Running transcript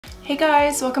Hey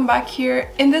guys, welcome back here.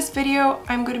 In this video,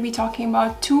 I'm going to be talking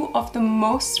about two of the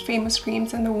most famous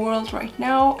creams in the world right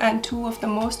now and two of the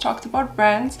most talked about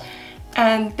brands,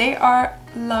 and they are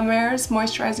La Mer's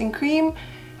Moisturizing Cream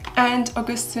and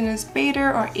Augustinus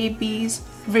Bader or AB's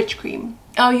Rich Cream.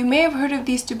 Now, you may have heard of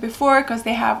these two before because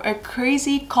they have a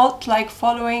crazy cult-like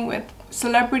following with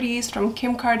celebrities from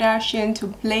Kim Kardashian to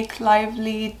Blake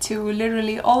Lively to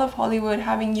literally all of Hollywood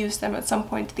having used them at some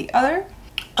point or the other.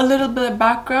 A little bit of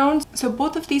background. So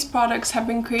both of these products have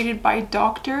been created by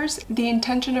doctors. The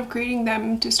intention of creating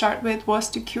them to start with was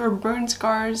to cure burn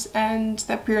scars and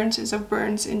the appearances of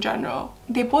burns in general.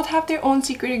 They both have their own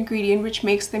secret ingredient which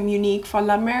makes them unique. For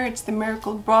La Mer, it's the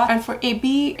miracle broth, and for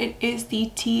AB, it is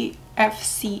the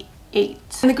TFC8.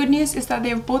 And the good news is that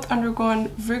they've both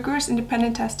undergone rigorous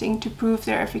independent testing to prove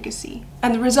their efficacy.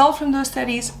 And the result from those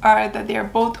studies are that they are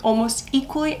both almost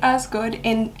equally as good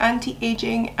in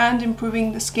anti-aging and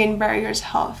improving the skin barrier's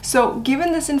health. So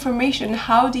given this information,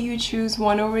 how do you choose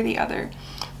one over the other?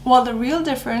 Well, the real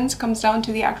difference comes down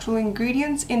to the actual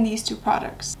ingredients in these two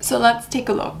products. So let's take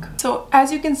a look. So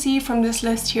as you can see from this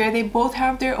list here, they both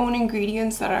have their own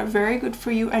ingredients that are very good for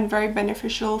you and very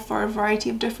beneficial for a variety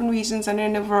of different reasons and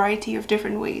in a variety of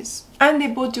different ways. And they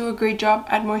both do a great job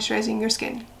at moisturizing your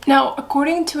skin. Now,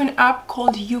 according to an app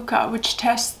called Yuka, which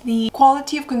tests the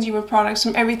quality of consumer products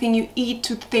from everything you eat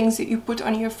to the things that you put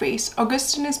on your face,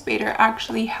 Augustinus Bader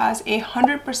actually has a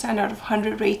 100% out of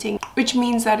 100 rating, which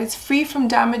means that it's free from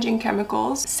damaging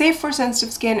chemicals, safe for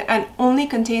sensitive skin, and only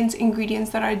contains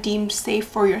ingredients that are deemed safe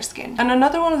for your skin. And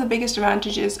another one of the biggest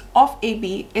advantages of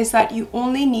AB is that you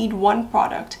only need one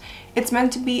product. It's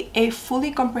meant to be a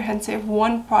fully comprehensive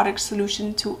one product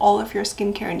solution to all of your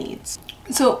skincare needs.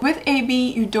 So with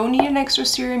AB, you don't need an extra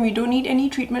serum, you don't need any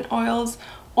treatment oils.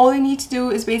 All you need to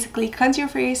do is basically cleanse your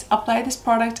face, apply this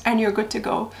product, and you're good to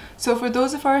go. So for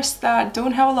those of us that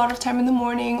don't have a lot of time in the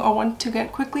morning or want to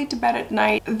get quickly to bed at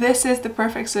night, this is the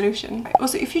perfect solution.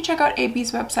 Also, if you check out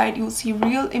AB's website, you'll see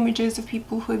real images of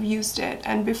people who have used it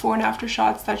and before and after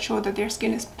shots that show that their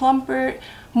skin is plumper,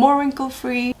 more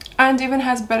wrinkle-free, and even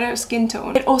has better skin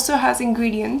tone. It also has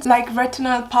ingredients like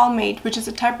retinol palmate, which is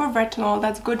a type of retinol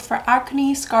that's good for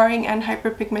acne, scarring, and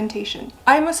hyperpigmentation.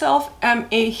 I myself am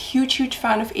a huge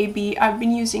fan of AB. I've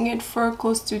been using it for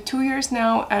close to 2 years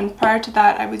now, and prior to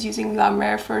that I was using La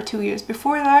Mer for 2 years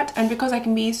before that. And because I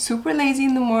can be super lazy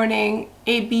in the morning,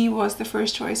 AB was the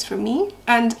first choice for me.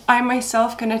 And I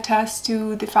myself can attest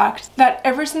to the fact that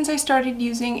ever since I started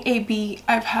using AB,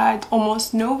 I've had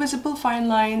almost no visible fine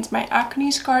lines, my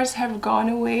acne scars have gone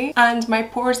away, and my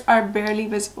pores are barely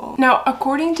visible. Now,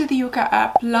 according to the Yuka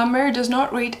app, La Mer does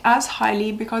not rate as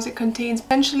highly because it contains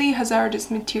potentially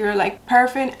hazardous material like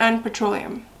paraffin and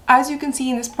petroleum. As you can see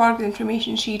in this product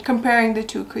information sheet comparing the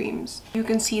two creams, you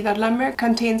can see that La Mer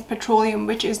contains petroleum,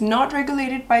 which is not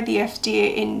regulated by the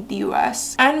FDA in the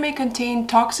US and may contain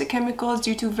toxic chemicals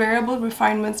due to variable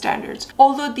refinement standards.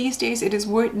 Although these days it is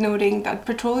worth noting that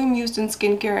petroleum used in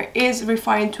skincare is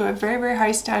refined to a very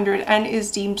high standard and is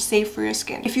deemed safe for your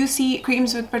skin. If you see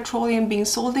creams with petroleum being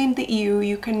sold in the EU,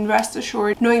 you can rest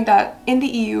assured knowing that in the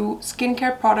EU,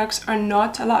 skincare products are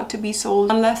not allowed to be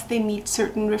sold unless they meet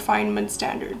certain refinement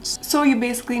standards. So you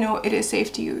basically know it is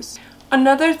safe to use.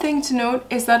 Another thing to note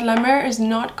is that La Mer is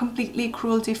not completely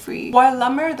cruelty-free. While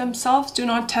La Mer themselves do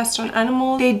not test on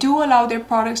animals, they do allow their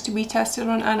products to be tested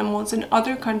on animals in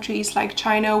other countries like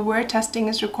China, where testing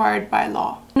is required by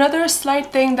law. Another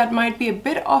slight thing that might be a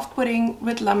bit off-putting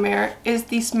with La Mer is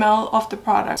the smell of the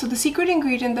product. So the secret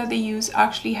ingredient that they use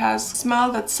actually has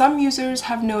smell that some users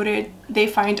have noted they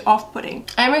find off-putting.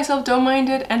 I myself don't mind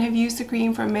it and have used the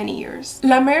cream for many years.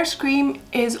 La Mer's cream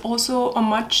is also a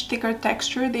much thicker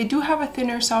texture. They do have a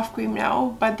thinner soft cream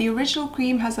now, but the original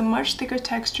cream has a much thicker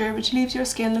texture which leaves your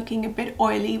skin looking a bit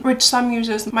oily, which some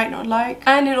users might not like.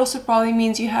 And it also probably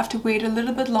means you have to wait a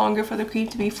little bit longer for the cream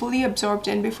to be fully absorbed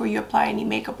in before you apply any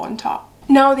makeup on top.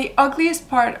 Now, the ugliest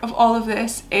part of all of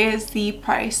this is the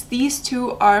price. These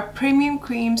two are premium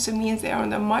creams, so it means they are on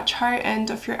the much higher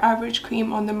end of your average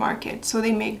cream on the market. So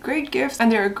they make great gifts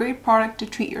and they're a great product to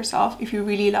treat yourself if you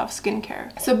really love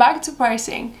skincare. So back to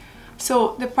pricing.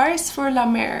 So the price for La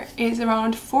Mer is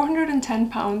around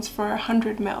 £410 for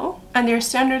 100 ml, and their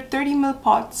standard 30 ml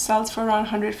pot sells for around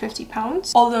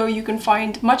 £150, although you can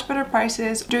find much better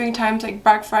prices during times like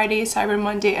Black Friday, Cyber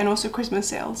Monday, and also Christmas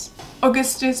sales.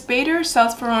 Augustinus Bader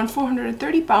sells for around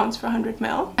 £430 for 100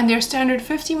 ml, and their standard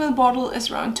 50 ml bottle is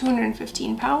around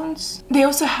 £215. They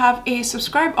also have a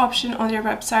subscribe option on their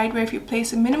website where if you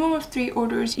place a minimum of 3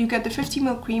 orders, you get the 50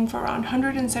 ml cream for around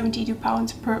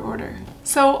 £172 per order.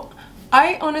 So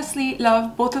I honestly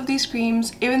love both of these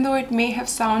creams, even though it may have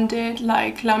sounded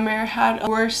like La Mer had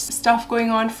worse stuff going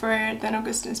on for it than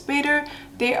Augustinus Bader.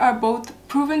 They are both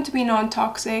proven to be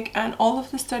non-toxic, and all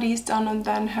of the studies done on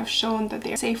them have shown that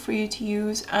they are safe for you to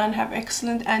use and have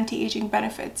excellent anti-aging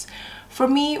benefits. For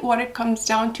me, what it comes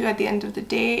down to at the end of the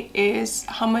day is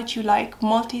how much you like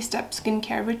multi-step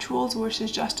skincare rituals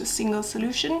versus just a single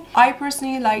solution. I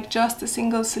personally like just a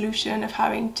single solution of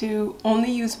having to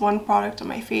only use one product on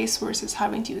my face versus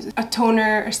having to use a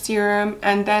toner, a serum,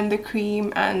 and then the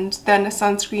cream, and then a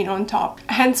sunscreen on top.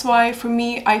 Hence why, for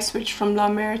me, I switched from La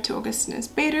Mer to Augustinus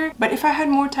Bader. But if I had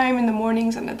more time in the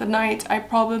mornings and at the night, I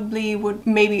probably would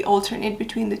maybe alternate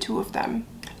between the two of them.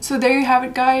 So there you have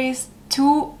it, guys.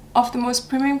 Two of the most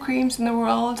premium creams in the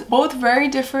world, both very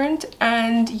different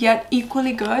and yet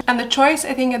equally good. And the choice,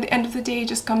 I think, at the end of the day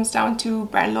just comes down to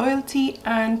brand loyalty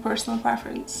and personal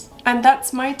preference. And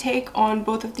that's my take on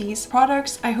both of these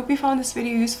products. I hope you found this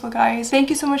video useful, guys. Thank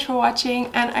you so much for watching,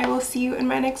 and I will see you in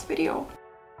my next video.